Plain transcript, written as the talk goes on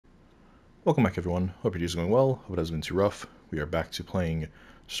Welcome back, everyone. Hope your day's going well. Hope it hasn't been too rough. We are back to playing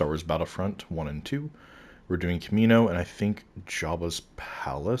Star Wars Battlefront 1 and 2. We're doing Camino and I think Jabba's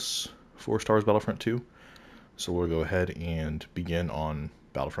Palace for Star Wars Battlefront 2. So we'll go ahead and begin on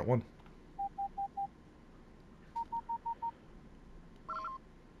Battlefront 1.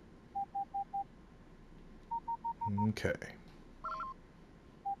 Okay.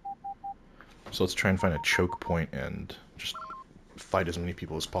 So let's try and find a choke point and just fight as many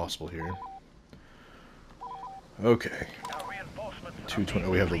people as possible here. Okay. 220.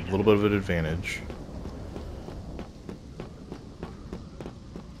 We have a little bit of an advantage.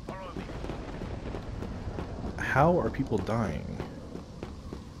 How are people dying?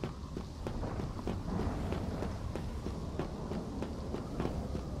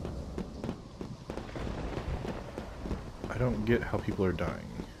 I don't get how people are dying.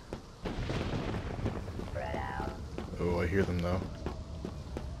 Oh, I hear them though.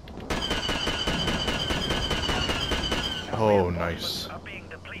 Oh, nice.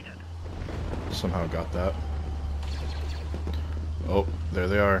 Somehow got that. Oh, there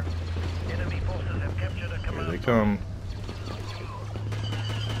they are. Here they come.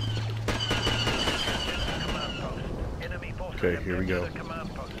 Okay, here we go.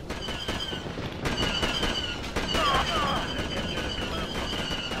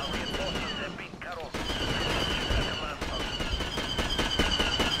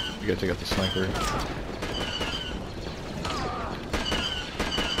 We gotta take out the sniper.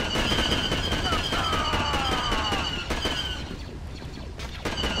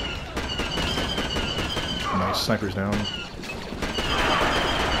 Nice, sniper's down.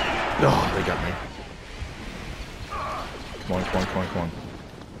 Oh, they got me. Come on, come on, come on, come on.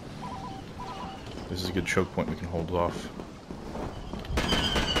 This is a good choke point we can hold off.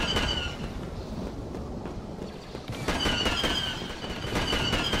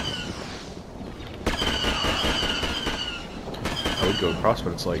 I would go across,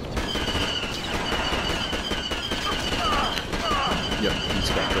 but it's like... Yep, he's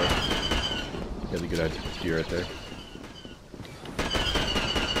got the good idea right there.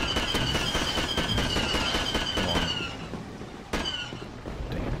 Come on.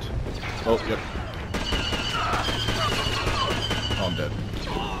 Dang it. Oh, yep. Oh, I'm dead.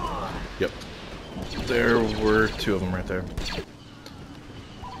 Yep. There were two of them right there.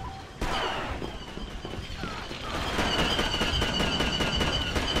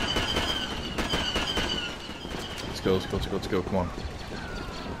 Let's go, come on.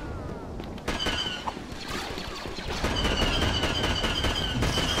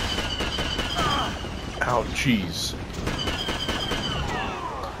 Ow, jeez.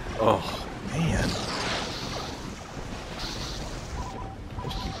 Oh, man. I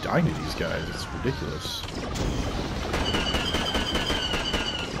just keep dying to these guys, it's ridiculous.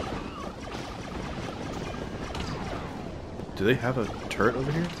 Do they have a turret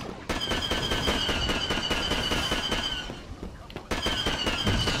over here?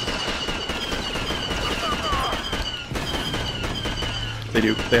 They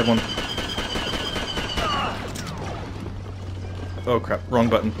do. They have one. Oh crap, wrong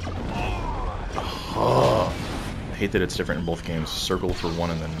button. Oh, I hate that it's different in both games. Circle for one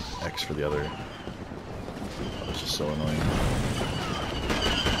and then X for the other. It's just so annoying.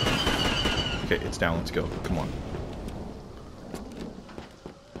 Okay, it's down. Let's go. Come on.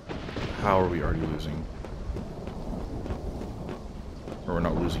 How are we already losing? Or we're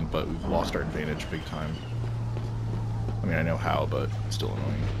not losing, but we've lost our advantage big time. I mean, I know how, but it's still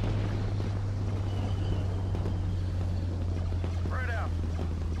annoying.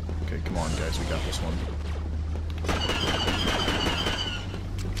 Okay, come on, guys, we got this one.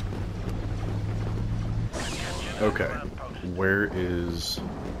 Okay, where is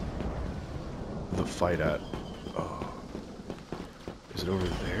the fight at? Oh, is it over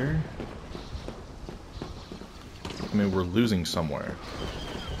there? I mean, we're losing somewhere.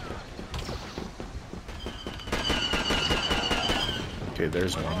 Okay,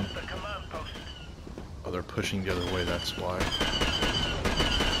 there's one. Oh, they're pushing the other way, that's why.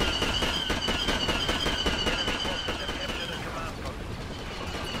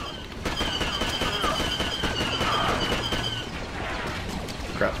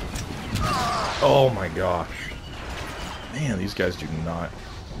 Crap. Oh my gosh. Man, these guys do not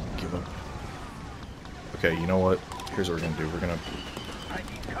give up. Okay, you know what? Here's what we're gonna do. We're gonna...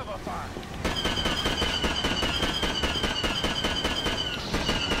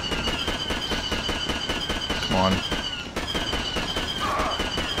 Come on.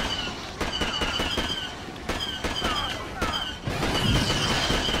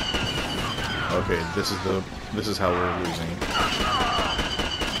 Okay, this is how we're losing.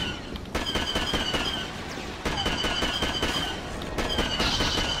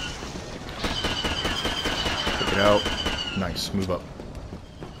 out. Nice, move up.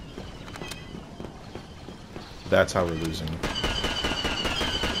 That's how we're losing.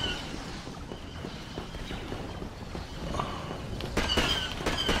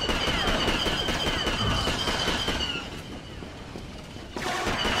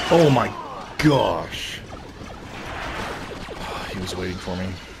 Oh my gosh. He was waiting for me.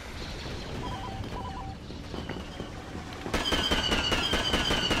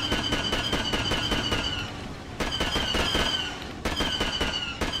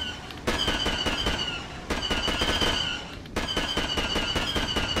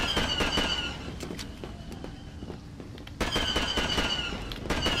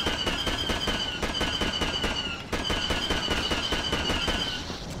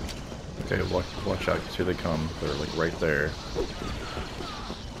 Okay, watch out, because here they come. They're like right there.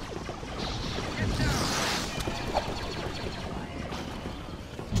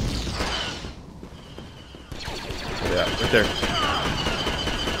 Yeah, right there.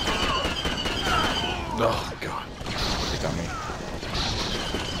 Oh god, they got me.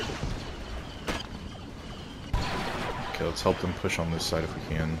 Okay, let's help them push on this side if we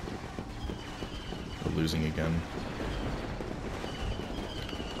can. We're losing again.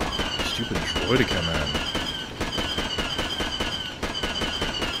 Stupid droideka, man.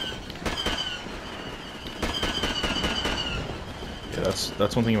 Yeah,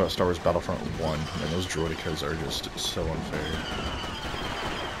 that's one thing about Star Wars Battlefront 1. Man, those droidekas are just so unfair.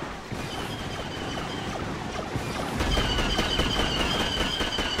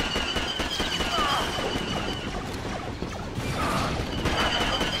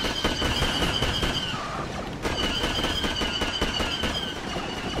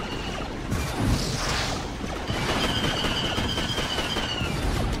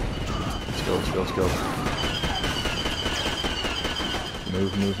 Let's go.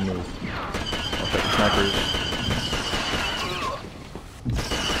 Move. Watch out for snipers.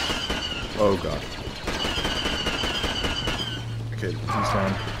 Oh god. Okay, he's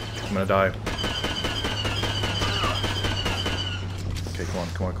down. I'm gonna die. Okay, come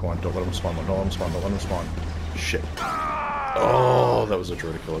on. Don't let him spawn. Shit. Oh, that was a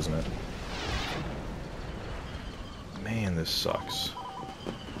droid kill, isn't it? Man, this sucks.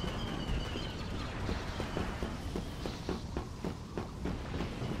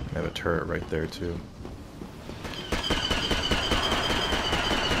 I have a turret right there too.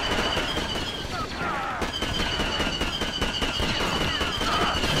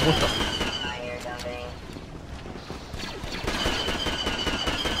 What the?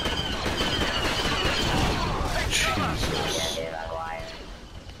 Jesus.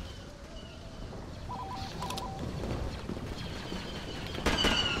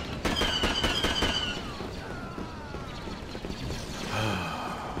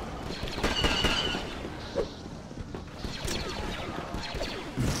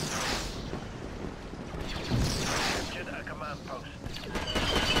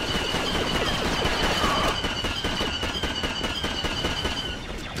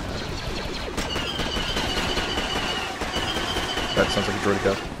 That sounds like a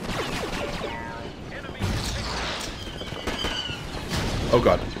droideka. Oh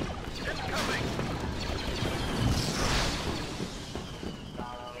god.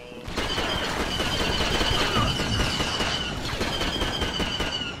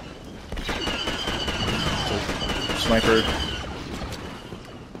 Sniper.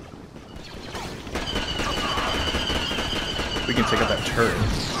 We can take out that turret.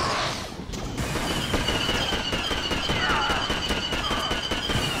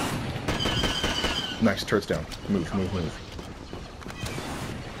 Nice, turret's down. Move.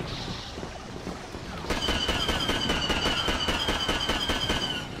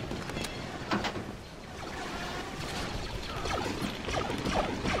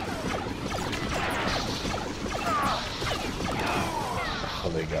 Oh,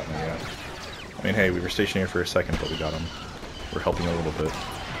 they got me, yeah. I mean, hey, we were stationed here for a second, but we got them. We're helping a little bit.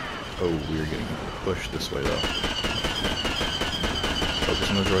 Oh, we're getting pushed this way, though. Focus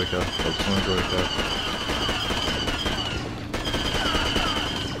on the droideka.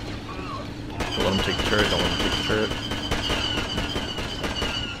 Don't let him take the turret,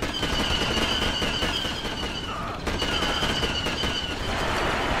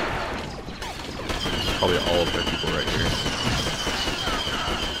 There's probably all of their people right here.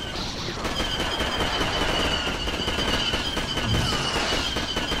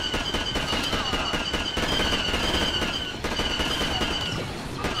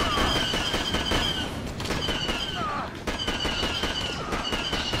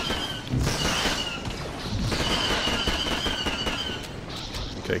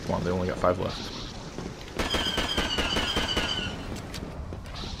 Okay, come on, they only got 5 left.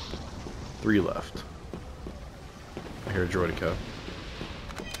 3 left. I hear a Droidica.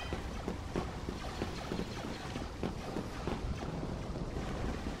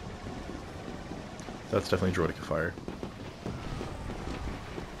 That's definitely Droidica fire.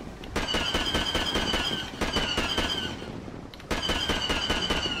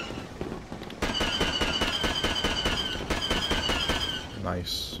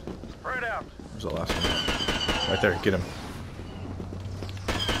 Nice. Spread out. Where's the last one? Right there, get him.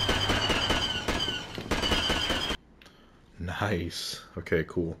 Nice. Okay,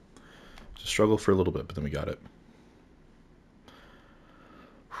 cool. Just struggle for a little bit, but then we got it.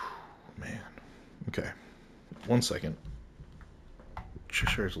 Man. Okay. 1 second.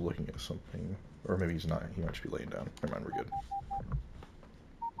 Cheshire's looking at something. Or maybe he's not. He might just be laying down. Never mind, we're good.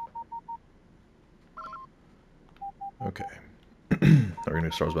 Okay. We're going to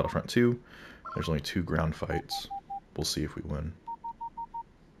do Star Wars Battlefront 2. There's only 2 ground fights. We'll see if we win.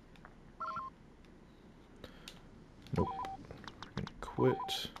 Nope. We're going to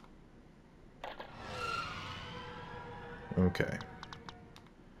quit. Okay.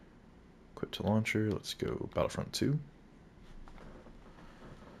 Quit to launcher. Let's go Battlefront 2.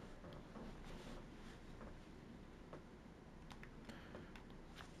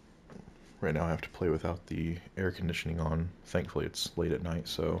 Right now I have to play without the air conditioning on. Thankfully it's late at night,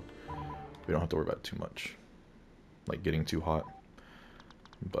 so we don't have to worry about it too much. Like getting too hot.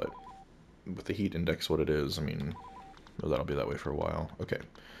 But with the heat index what it is, I mean, that'll be that way for a while. Okay,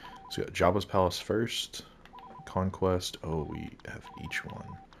 so we got Jabba's Palace first. Conquest. Oh, we have each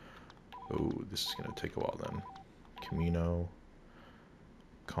one. Oh, this is going to take a while then. Camino.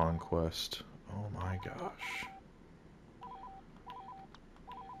 Conquest. Oh my gosh.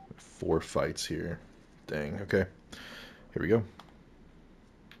 4 fights here. Dang, okay. Here we go.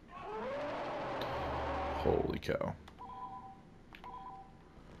 Holy cow.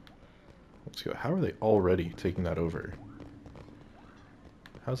 Let's go. How are they already taking that over?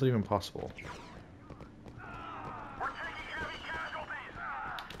 How is that even possible?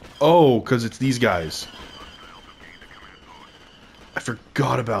 Oh, because it's these guys. I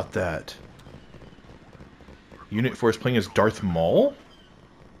forgot about that. Unit Force playing as Darth Maul?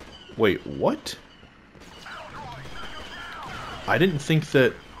 Wait, what? I didn't think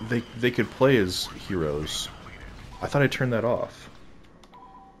that they could play as heroes. I thought I turned that off.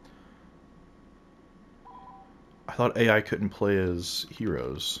 I thought AI couldn't play as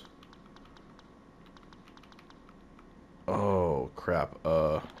heroes. Oh, crap.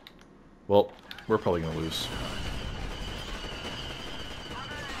 Well, we're probably gonna lose.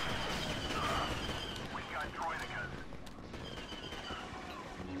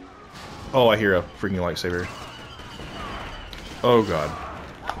 Oh, I hear a freaking lightsaber. Oh, God.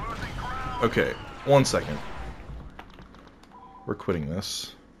 Okay, 1 second. We're quitting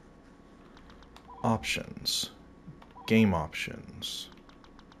this. Options. Game options.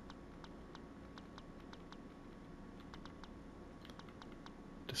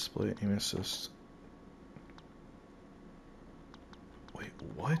 Display aim assist. Wait,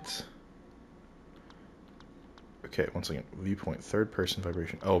 what? Okay, 1 second. Viewpoint, third person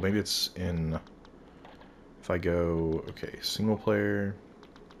vibration. Oh, maybe it's in... If I go... Okay, single player,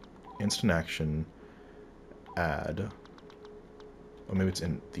 instant action, add... Oh, maybe it's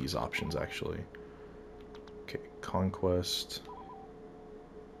in these options, actually. Okay, conquest...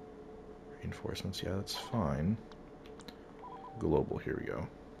 Reinforcements, yeah, that's fine. Global, here we go.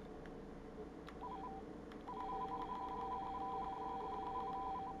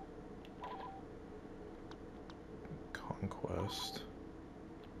 Conquest.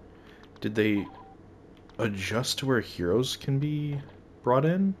 Did they adjust to where heroes can be brought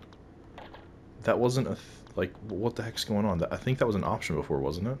in? That wasn't a like, what the heck's going on? I think that was an option before,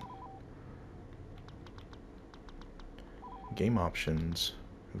 wasn't it? Game options,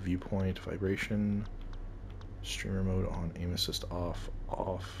 viewpoint, vibration, streamer mode on, aim assist off,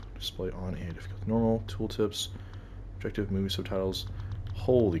 display on, and difficulty normal, tooltips, objective, movie subtitles.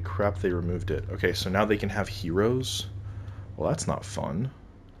 Holy crap, they removed it. Okay, so now they can have heroes? Well, that's not fun.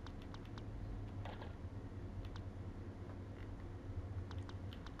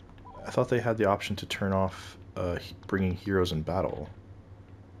 I thought they had the option to turn off bringing heroes in battle.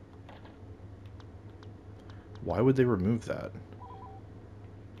 Why would they remove that?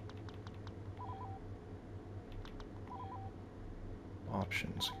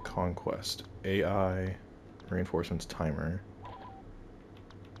 Options, conquest, AI, reinforcements, timer,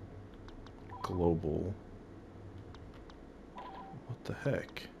 global. What the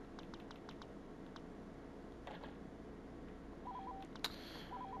heck?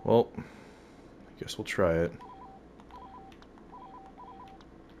 Well, I guess we'll try it.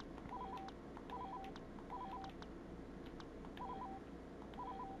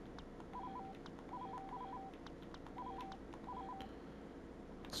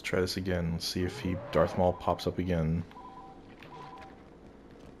 try this again. Let's see if Darth Maul pops up again.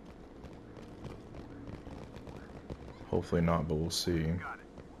 Hopefully not, but we'll see.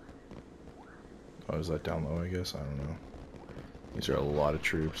 Oh, is that down low, I guess? I don't know. These are a lot of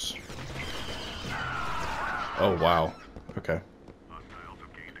troops. Oh, wow. Okay.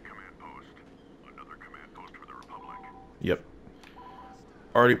 Yep.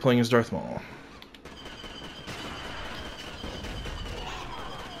 Already playing as Darth Maul.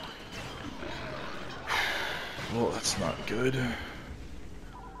 Well, that's not good.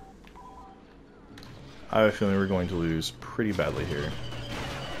 I have a feeling we're going to lose pretty badly here.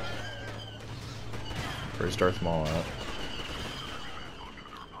 Where's Darth Maul at?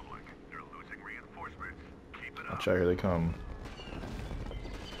 Watch out, here they come.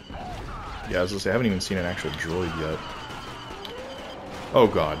 Yeah, I was gonna say, I haven't even seen an actual droid yet. Oh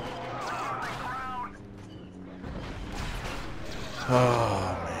god.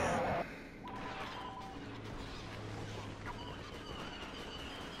 Oh man.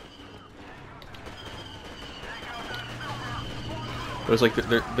 There's like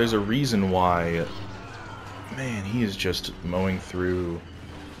there's a reason why. Man, he is just mowing through.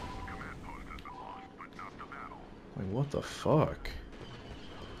 Like, what the fuck?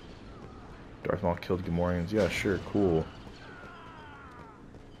 Darth Maul killed Gamorreans. Yeah, sure, cool.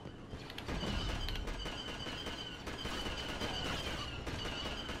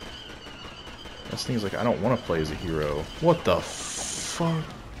 This thing's like, I don't want to play as a hero. What the fuck?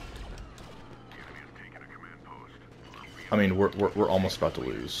 I mean, we're almost about to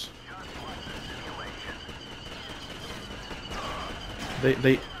lose.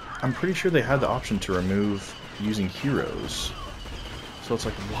 I'm pretty sure they had the option to remove using heroes. So it's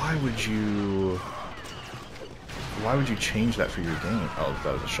like, why would you change that for your game? Oh,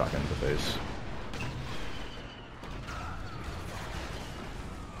 that was a shotgun to the face.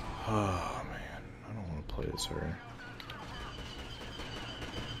 Oh man, I don't want to play as her.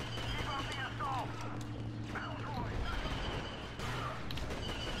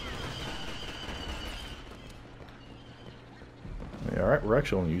 Yeah, alright, we're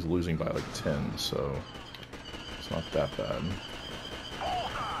actually only losing by like 10, so it's not that bad.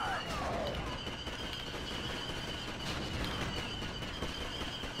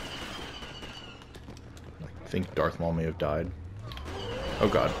 I think Darth Maul may have died. Oh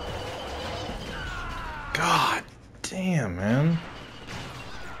god. God damn, man.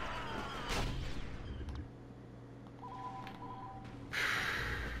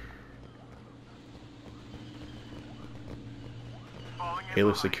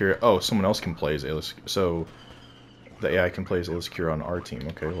 Ayla Secure. Oh, someone else can play as Ayla. So the AI can play as Ayla Secure on our team.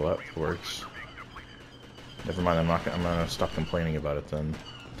 Okay, well that works. Never mind. I'm gonna stop complaining about it then.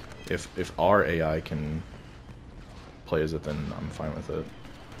 If our AI can play as it, then I'm fine with it.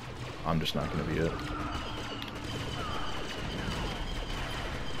 I'm just not gonna be it.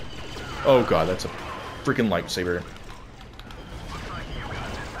 Oh god, that's a freaking lightsaber.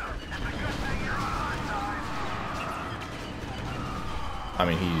 I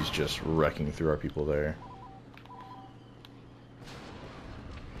mean, he's just wrecking through our people there.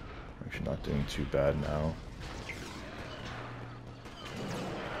 Actually not doing too bad now.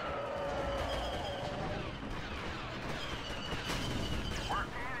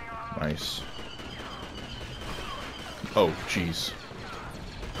 Nice. Oh, jeez.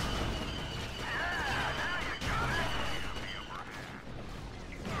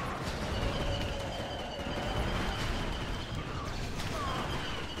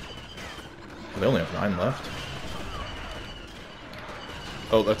 They only have 9 left.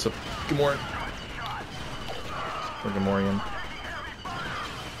 Oh, that's a Gamorrean. Or Gamorrean.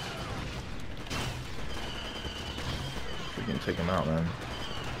 We can take him out, man.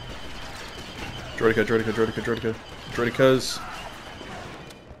 Droideka, Droideka, Droideka, Droideka. Droidekas.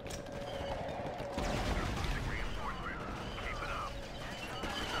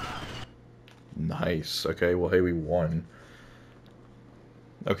 Nice. Okay, well, hey, we won.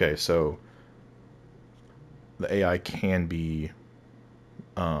 Okay, so the AI can be,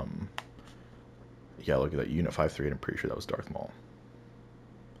 yeah, look at that, Unit 538, I'm pretty sure that was Darth Maul.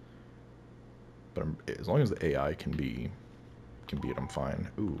 But as long as the AI can beat it, I'm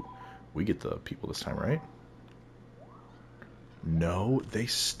fine. Ooh, we get the people this time, right? No, they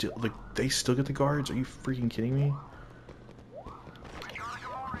still get the guards? Are you freaking kidding me?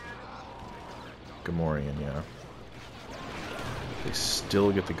 Gamorrean, yeah. They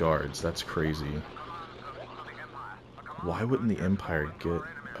still get the guards, that's crazy. Why wouldn't the Empire get...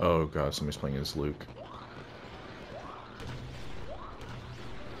 Oh god, somebody's playing as Luke.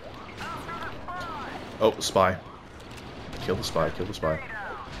 Oh, spy. Kill the spy, kill the spy.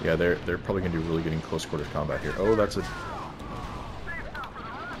 Yeah, they're probably gonna do really good in close quarters combat here. Oh, that's a...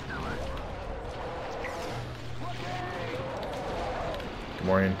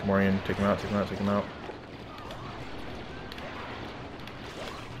 Gamorrean, take him out, take him out, take him out.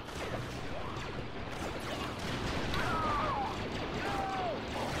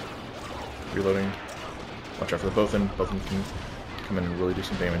 Reloading. Watch out for the Bothan. Bothan can come in and really do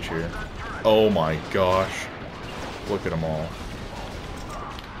some damage here. Oh my gosh. Look at them all.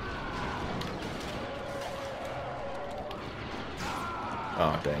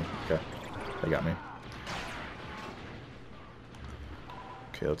 Oh, dang. Okay. They got me.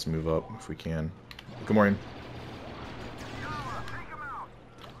 Okay, let's move up if we can. Good morning.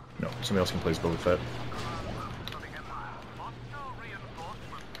 No, somebody else can play as Boba Fett.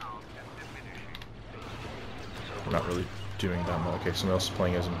 We're not really doing that much. Okay, somebody else is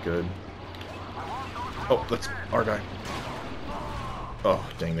playing as him. Good. Oh, that's our guy. Oh,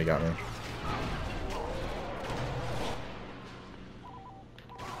 dang, they got me.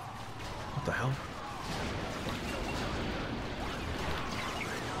 What the hell?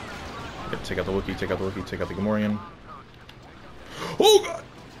 Yeah, take out the Wookiee, take out the Wookiee, take out the Gamorrean. Oh god!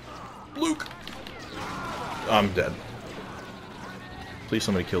 Luke! I'm dead. Please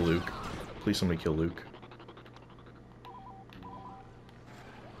somebody kill Luke. Please somebody kill Luke.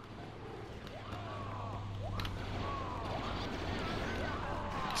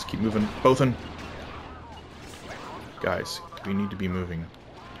 Just keep moving. Bothan! Guys, we need to be moving.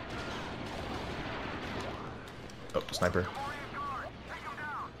 Oh, sniper.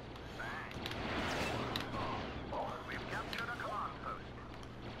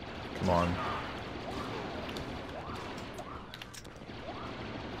 Come on.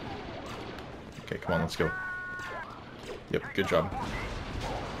 Okay, come on, let's go. Yep, good job.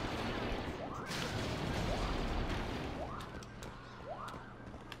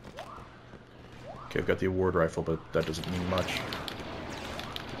 Okay, I've got the award rifle, but that doesn't mean much.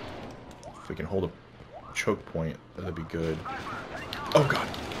 If we can hold a choke point, that'd be good. Oh god!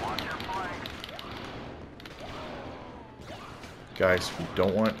 Guys, we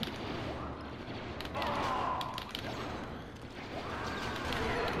don't want...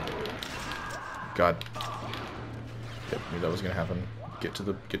 God. Yep, knew that was gonna happen. Get to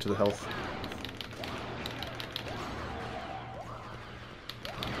the health.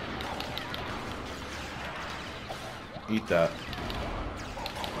 Eat that.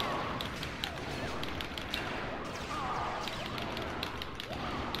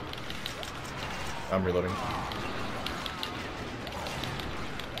 I'm reloading.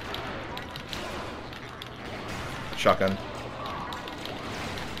 Shotgun.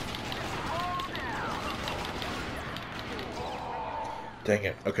 Dang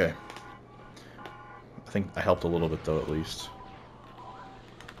it. Okay. I think I helped a little bit though, at least.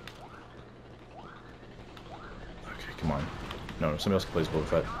 Okay, come on. No, somebody else can play as Boba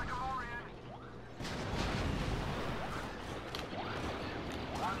Fett.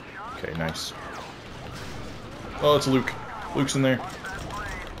 Okay, nice. Oh, it's Luke. Luke's in there.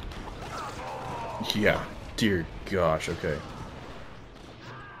 Yeah. Dear gosh, okay.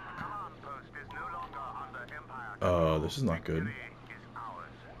 This is not good.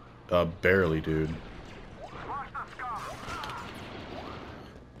 Barely, dude.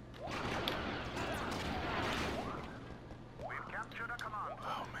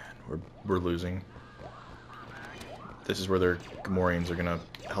 Oh man, we're losing. This is where their Gamorreans are gonna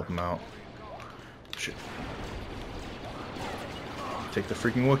help them out. Shit. Take the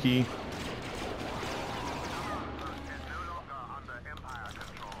freaking Wookiee.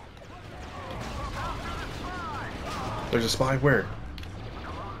 There's a spy. Where?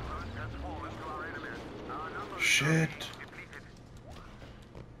 Shit.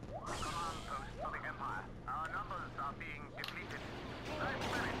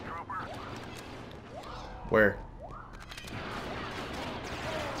 Where?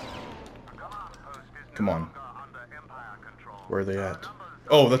 Come on. Where are they at?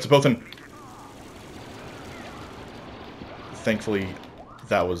 Oh, that's a Bothan. Thankfully,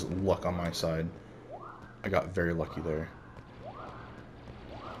 that was luck on my side. I got very lucky there.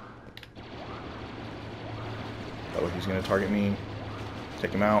 Oh, he's gonna target me.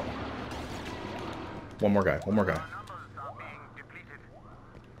 Take him out. One more guy. One more guy.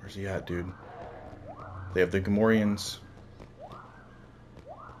 Where's he at, dude? They have the Gamorreans.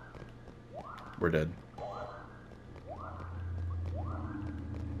 We're dead.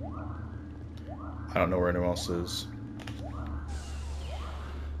 I don't know where anyone else is.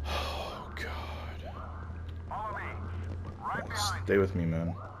 Oh, God. Stay with me,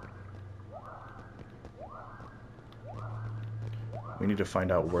 man. We need to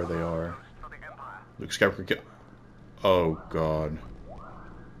find out where they are. Luke Skywalker kill. Oh god.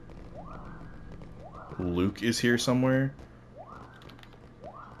 Luke is here somewhere?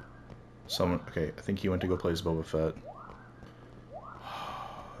 Someone... Okay, I think he went to go play as Boba Fett.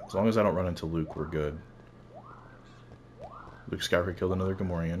 As long as I don't run into Luke, we're good. Luke Skywalker killed another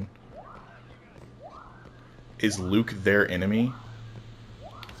Gamorrean. Is Luke their enemy?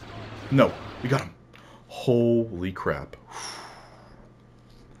 No, we got him. Holy crap.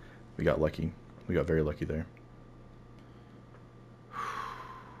 We got lucky. We got very lucky there.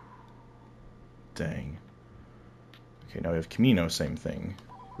 Dang. Okay, now we have Camino, same thing.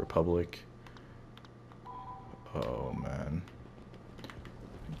 Republic. Oh, man.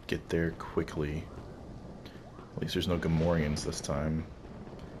 Get there quickly. At least there's no Gamorreans this time.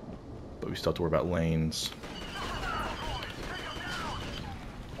 But we still have to worry about lanes.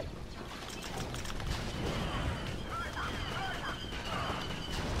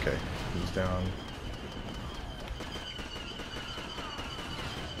 Okay, he's down.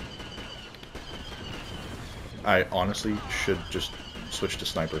 I honestly should just switch to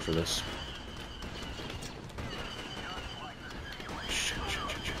sniper for this.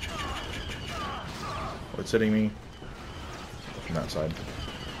 What's hitting me? From that side.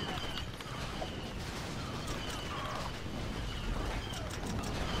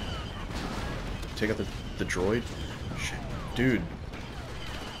 Take out the droid? Shit. Dude.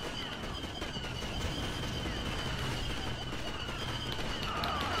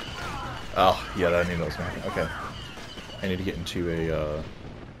 Oh, yeah, I knew that was gonna happen. Okay. I need to get into a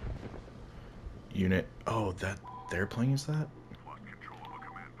unit. Oh, that they're playing is that?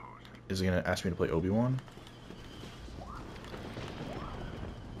 Is it gonna ask me to play Obi-Wan?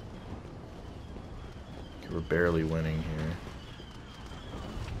 Okay, we're barely winning here.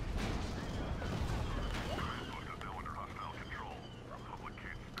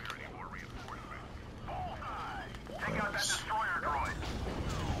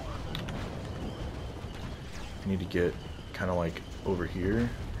 I need to get kind of like over here.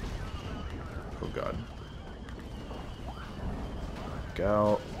 Oh god. Look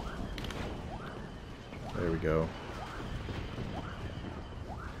out. There we go.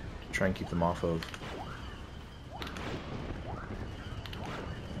 Try and keep them off of.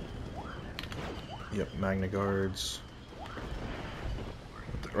 Yep, Magna Guards.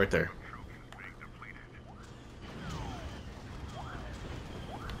 Right there.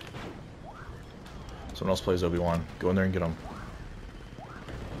 Someone else plays Obi-Wan. Go in there and get him.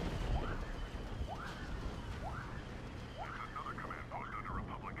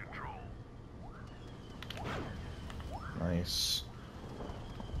 Nice.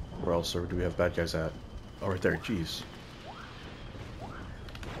 Where else do we have bad guys at? Oh, right there. Jeez.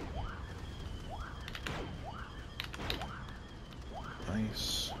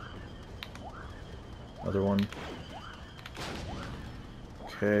 Nice. Another one.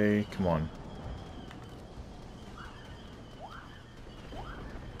 Okay, come on.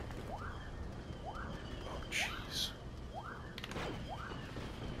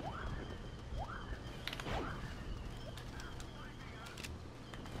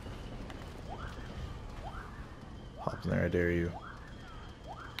 Hop in there, I dare you.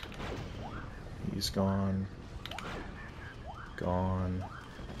 He's gone. Gone.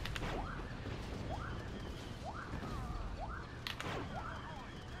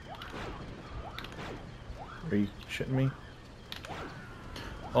 Are you shitting me?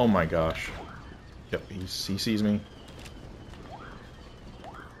 Oh my gosh. Yep, he sees me.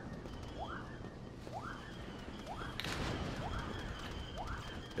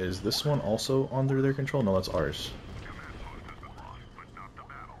 Is this one also under their control? No, that's ours.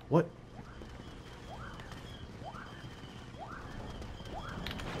 What?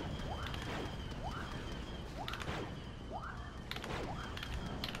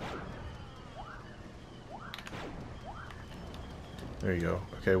 There you go.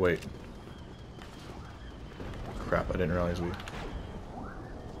 Okay, wait. Crap, I didn't realize we...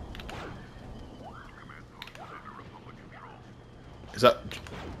 Is that...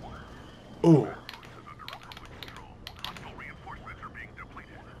 Ooh!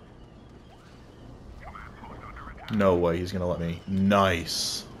 No way he's gonna let me.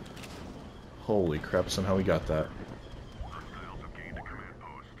 Nice! Holy crap, somehow we got that.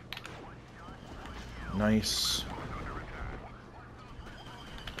 Nice.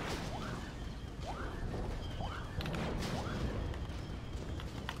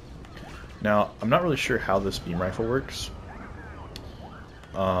 Now, I'm not really sure how this beam rifle works.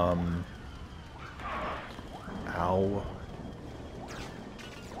 Ow.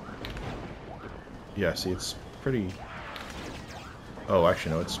 Yeah, see, it's pretty Oh,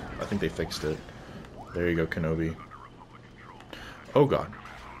 actually, no, I think they fixed it. There you go, Kenobi. Oh, God.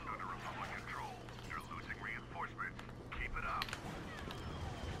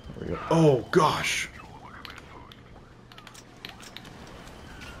 There we go. Oh, gosh!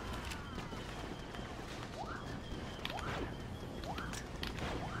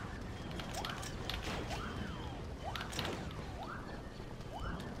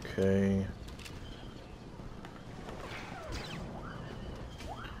 Okay.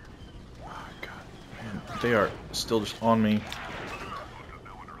 Oh, God. Man, they are still just on me.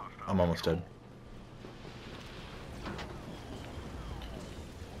 I'm almost dead.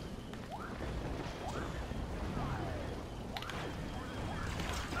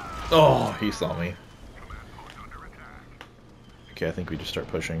 Oh, he saw me. Okay, I think we just start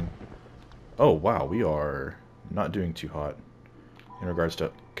pushing. Oh, wow, we are not doing too hot in regards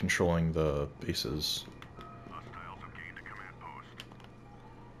to controlling the bases.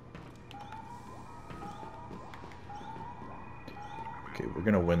 Okay, we're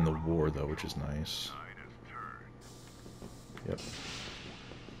gonna win the war, though, which is nice. Yep.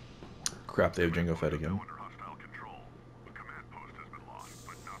 Crap, they have Jango Fett again.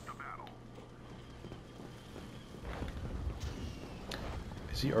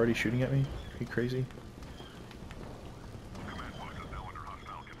 Is he already shooting at me? Are you crazy?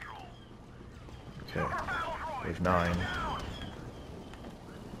 Okay. Wave 9.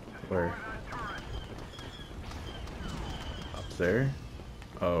 Where? Up there?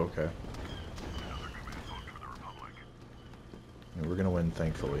 Oh, okay. And we're gonna win,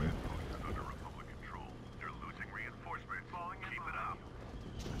 thankfully.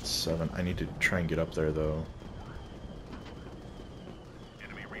 7. I need to try and get up there, though.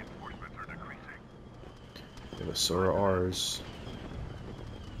 We have a Sora R's.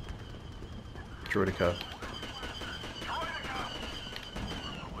 Droideka.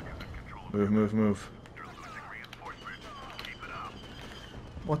 Move, move, move.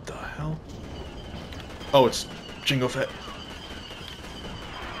 What the hell? Oh, it's Jango Fett.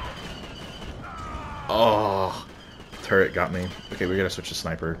 Oh, turret got me. Okay, we gotta switch to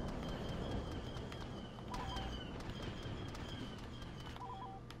sniper.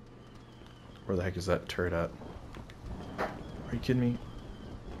 Where the heck is that turret at? Are you kidding me?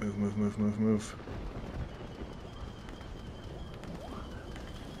 Move, move, move, move, move.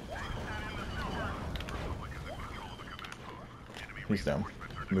 He's down.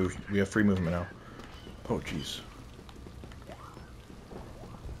 Move. We have free movement now. Oh, jeez.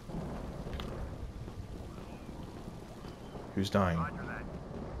 Who's dying?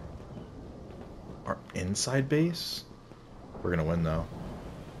 Our inside base? We're gonna win, though.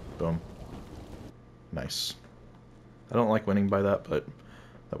 Boom. Nice. I don't like winning by that, but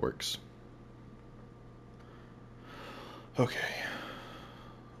that works. Okay.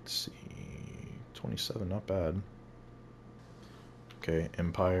 Let's see. 27, not bad. Okay,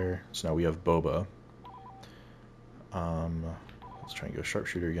 Empire. So now we have Boba. Let's try and go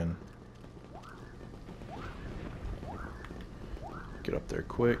sharpshooter again. Get up there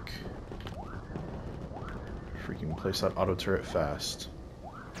quick. Freaking place that auto turret fast.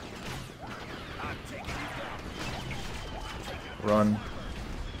 Run.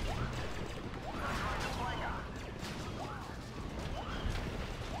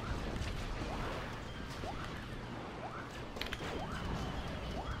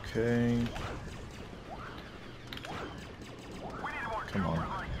 Okay. Come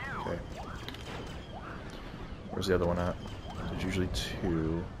on. Okay. Where's the other one at? There's usually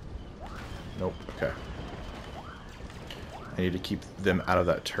 2. Nope. Okay. I need to keep them out of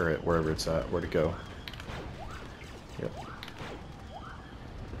that turret, wherever it's at. Where'd it go? Yep.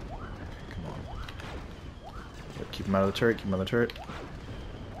 Come on. Yep, keep them out of the turret. Keep them out of the turret.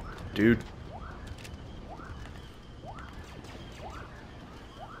 Dude.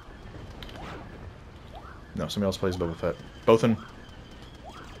 No, somebody else plays Boba Fett. Bothan.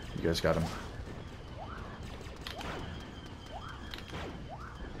 You guys got him.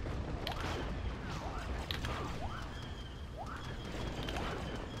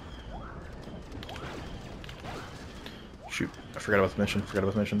 Shoot. I forgot about the mission. Forgot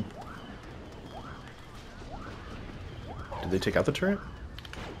about the mission. Did they take out the turret?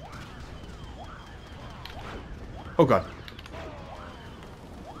 Oh god.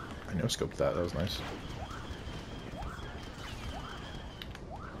 I no-scoped that. That was nice.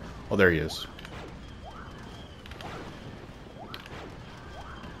 Oh, there he is.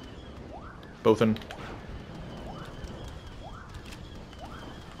 Bothan.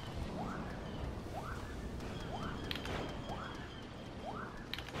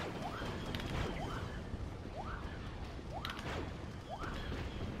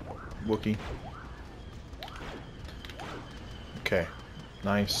 Wookie. Okay.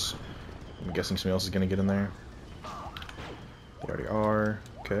 Nice. I'm guessing somebody else is gonna get in there. They already are.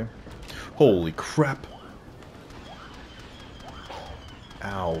 Okay. Holy crap!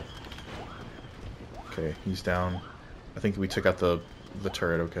 Ow. Okay, he's down. I think we took out the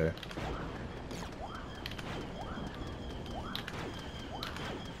turret, okay.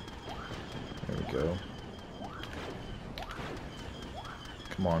 There we go.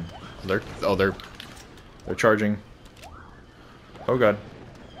 Come on. They're charging. Oh god.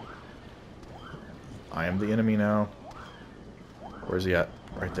 I am the enemy now. Where's he at?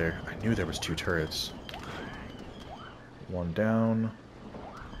 Right there. I knew there was 2 turrets. One down.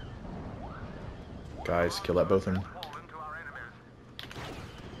 Guys, kill that both of them.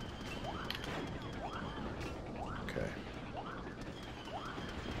 Okay.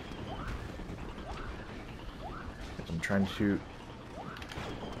 I'm trying to shoot.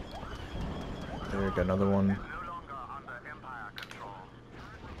 There, got another one.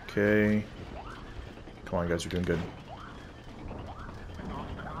 Okay. Come on, guys, you're doing good.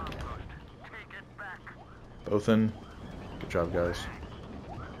 Both in. Good job, guys.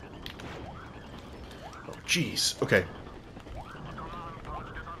 Oh, jeez. Okay.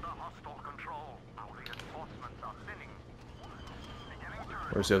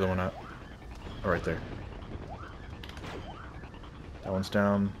 Where's the other one at? Oh, right there. That one's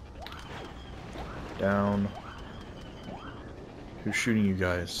down. Down. Who's shooting you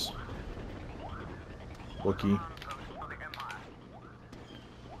guys? Wookie.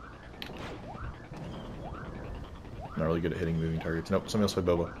 Not really good at hitting moving targets. Nope, somebody else play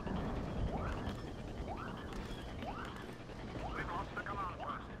Boba.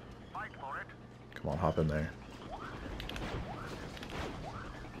 Come on, hop in there.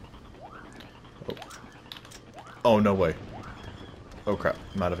 Oh. Oh, no way. Oh crap,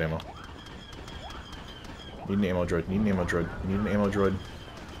 I'm out of ammo. Need an ammo droid, need an ammo droid, need an ammo droid.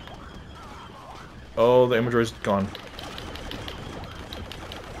 Oh, the ammo droid's gone.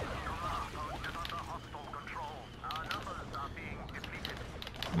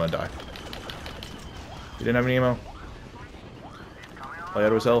 I'm gonna die. He didn't have any ammo. Play out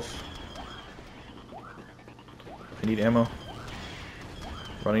of his health. I need ammo.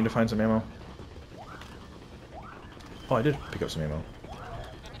 Running to find some ammo. Oh, I did pick up some ammo.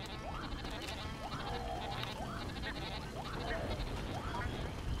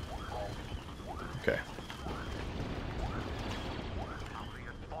 Okay.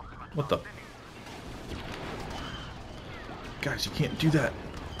 What the? Guys, you can't do that.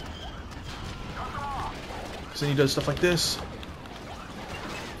 Because then he does stuff like this.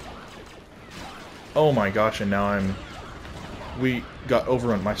 Oh my gosh, and now we got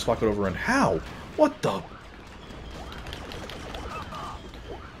overrun. My spot got overrun. How? What the?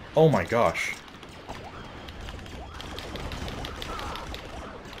 Oh my gosh.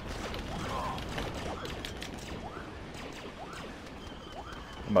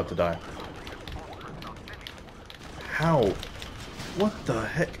 I'm about to die. How? What the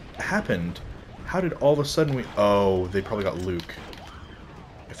heck happened? How did all of a sudden we... Oh, they probably got Luke.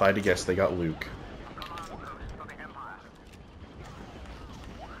 If I had to guess, they got Luke.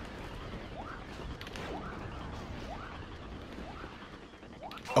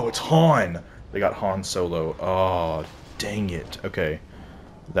 Oh, it's Han! They got Han Solo. Oh, dang it. Okay.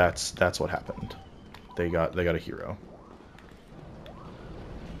 That's what happened. They got a hero.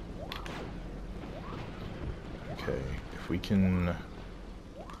 Okay, if we can...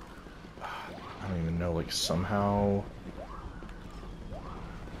 I don't even know, like, somehow...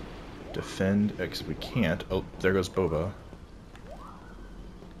 defend... Because we can't. Oh, there goes Boba.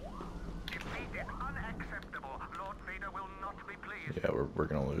 Yeah, we're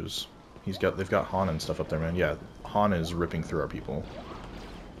gonna lose. They've got Han and stuff up there, man. Yeah, Han is ripping through our people.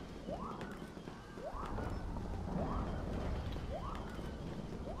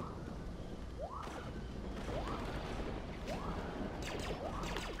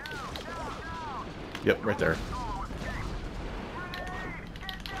 Yep, right there.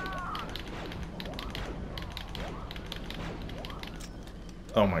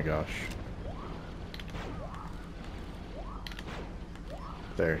 Oh my gosh.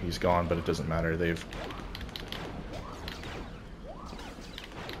 There, he's gone, but it doesn't matter. There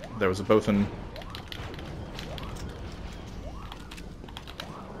was a Bothan.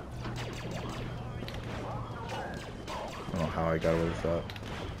 I don't know how I got away with that.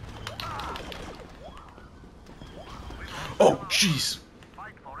 Oh, jeez!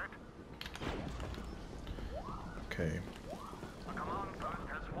 Okay.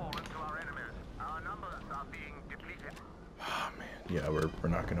 Oh, man. Yeah, we're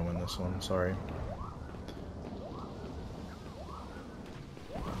not gonna win this one, sorry.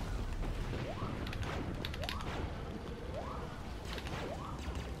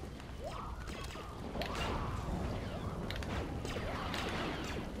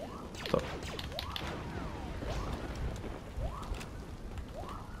 So,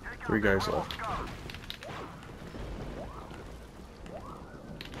 3 guys left.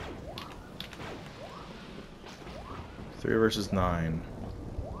 Three versus 9.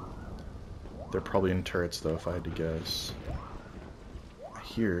 They're probably in turrets though, if I had to guess. I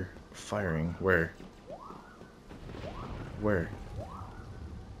hear firing. Where? Where?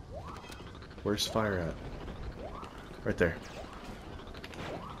 Where's fire at? Right there.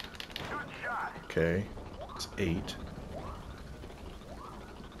 Okay. It's 8.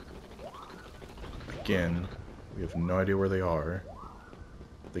 Again, we have no idea where they are.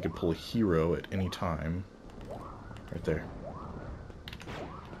 They could pull a hero at any time. Right there.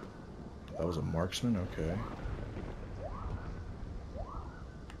 That was a marksman? Okay.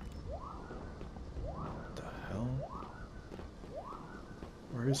 What the hell?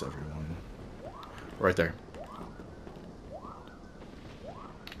 Where is everyone? Right there.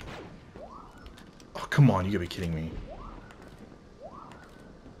 Oh, come on, you gotta be kidding me.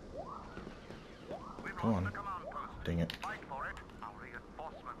 Come on. Dang it.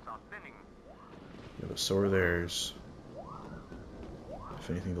 Yeah, but so are theirs. If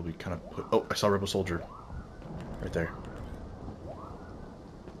anything, they'll be kind of put... Oh, I saw a rebel soldier. Right there.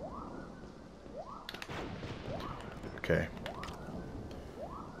 Okay.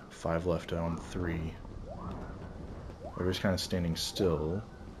 5 left down 3. Everybody's kind of standing still.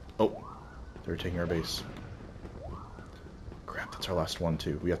 Oh, they're taking our base. Crap, that's our last one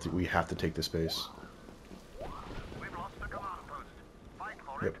too. We have to take this base.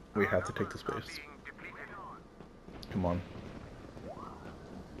 Yep, we have to take this base. Come on.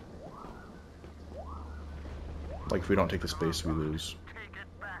 Like, if we don't take this base, we lose.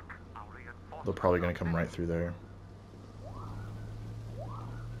 They're probably going to come right through there.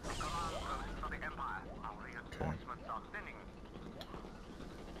 Okay. Oh, man.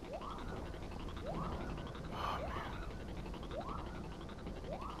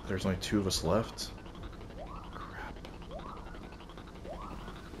 There's only 2 of us left? Crap.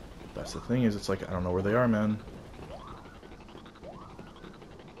 That's the thing, is it's like, I don't know where they are, man.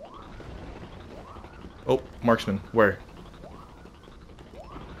 Oh, marksman. Where?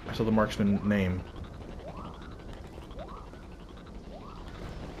 I saw the marksman name.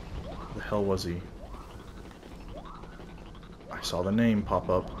 Where the hell was he? I saw the name pop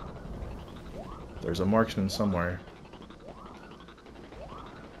up. There's a marksman somewhere.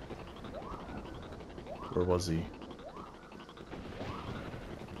 Where was he?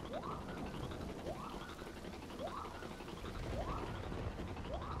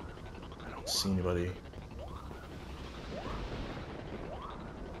 I don't see anybody.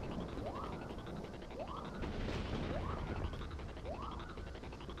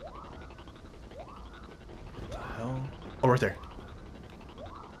 Oh, right there.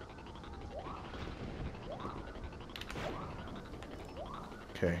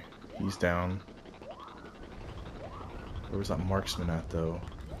 Okay, he's down. Where was that marksman at, though?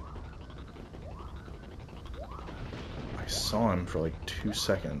 I saw him for like 2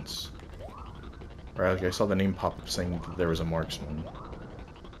 seconds. Right, like I saw the name pop up saying that there was a marksman.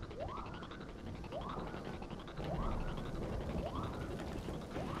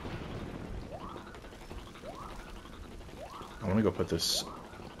 I want to go put this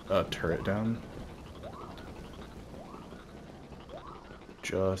turret down.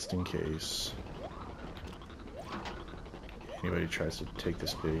 Just in case anybody tries to take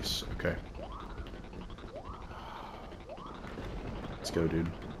this base. Okay. Let's go,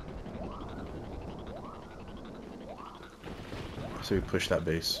 dude. So we push that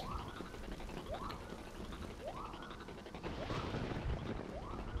base.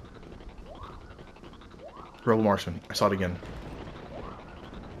 Rebel marksman. I saw it again.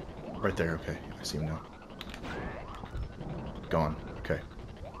 Right there. Okay. I see him now. Gone. Okay.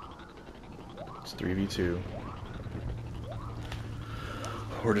 It's 3v2.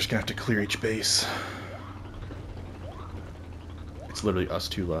 We're just gonna have to clear each base. It's literally us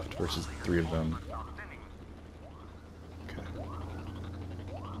 2 left versus 3 of them. Okay.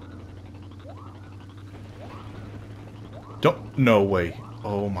 Don't. No way.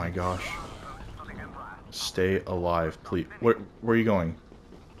 Oh my gosh. Stay alive, please. Where are you going?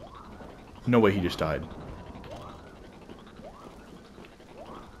 No way he just died.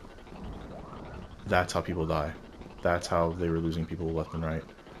 That's how people die. That's how they were losing people left and right.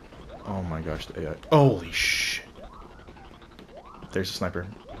 Oh my gosh, the AI. Holy shit. there's a sniper.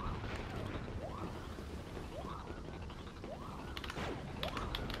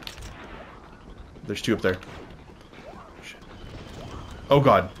 There's two up there. Shit. Oh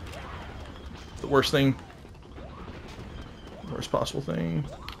god. The worst thing. Worst possible thing.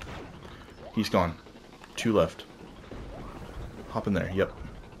 He's gone. Two left. Hop in there. Yep.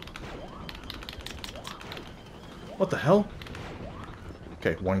 What the hell?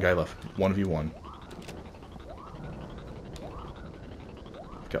 Okay, one guy left. 1v1.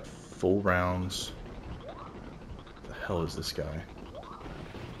 Got full rounds. What the hell is this guy?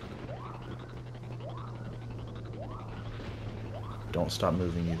 Don't stop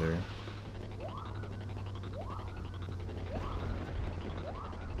moving either.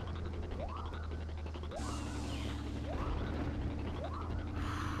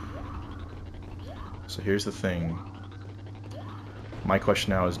 So here's the thing. My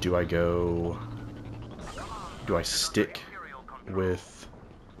question now is, do I stick with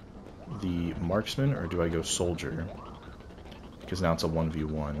the marksman or do I go soldier? Because now it's a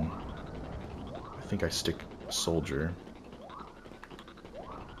 1v1. I think I stick soldier.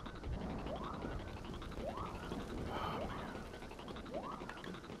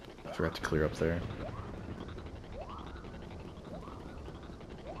 I forgot to clear up there.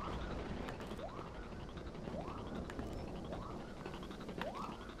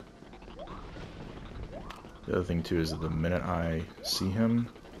 The other thing too is that the minute I see him,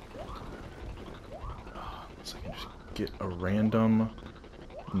 so I can just get a random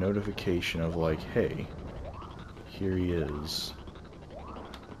notification of like, hey, here he is.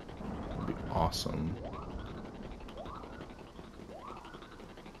 That'd be awesome.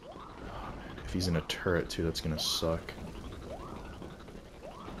 If he's in a turret too, that's gonna suck.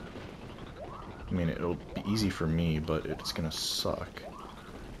 I mean, it'll be easy for me, but it's gonna suck.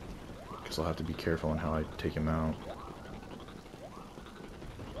 Because I'll have to be careful on how I take him out.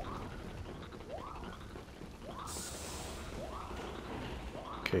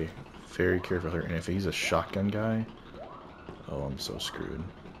 Okay, very careful here. And if he's a shotgun guy, oh, I'm so screwed.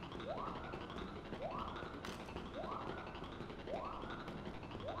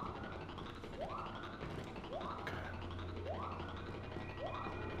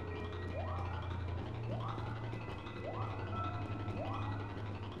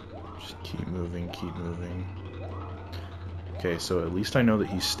 Keep moving, keep moving. Okay, so at least I know that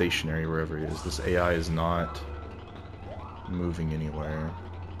he's stationary wherever he is. This AI is not moving anywhere.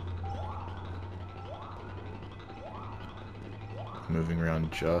 Moving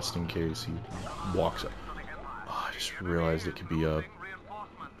around just in case he walks up. Oh, I just realized it could be a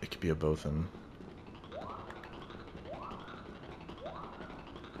Bothan.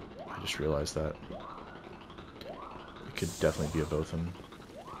 I just realized that. It could definitely be a Bothan.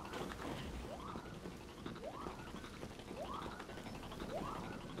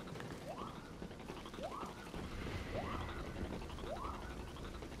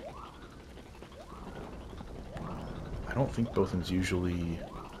 I don't think Bothans usually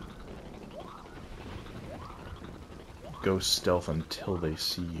go stealth until they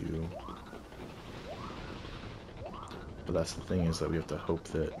see you. But that's the thing, is that we have to hope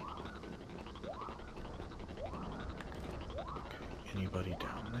that... Okay, anybody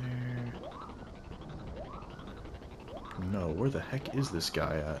down there? No, where the heck is this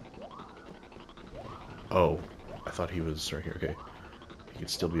guy at? Oh, I thought he was right here. Okay, he could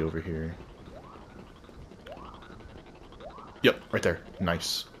still be over here. Yep, right there.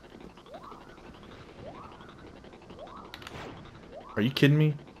 Nice. Are you kidding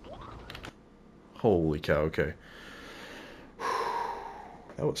me? Holy cow, okay.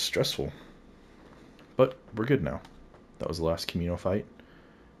 That was stressful. But we're good now. That was the last Camino fight.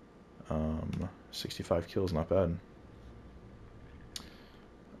 65 kills, not bad.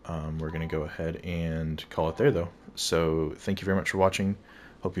 We're going to go ahead and call it there, though. So, thank you very much for watching.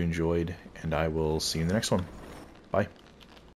 Hope you enjoyed, and I will see you in the next one. Bye.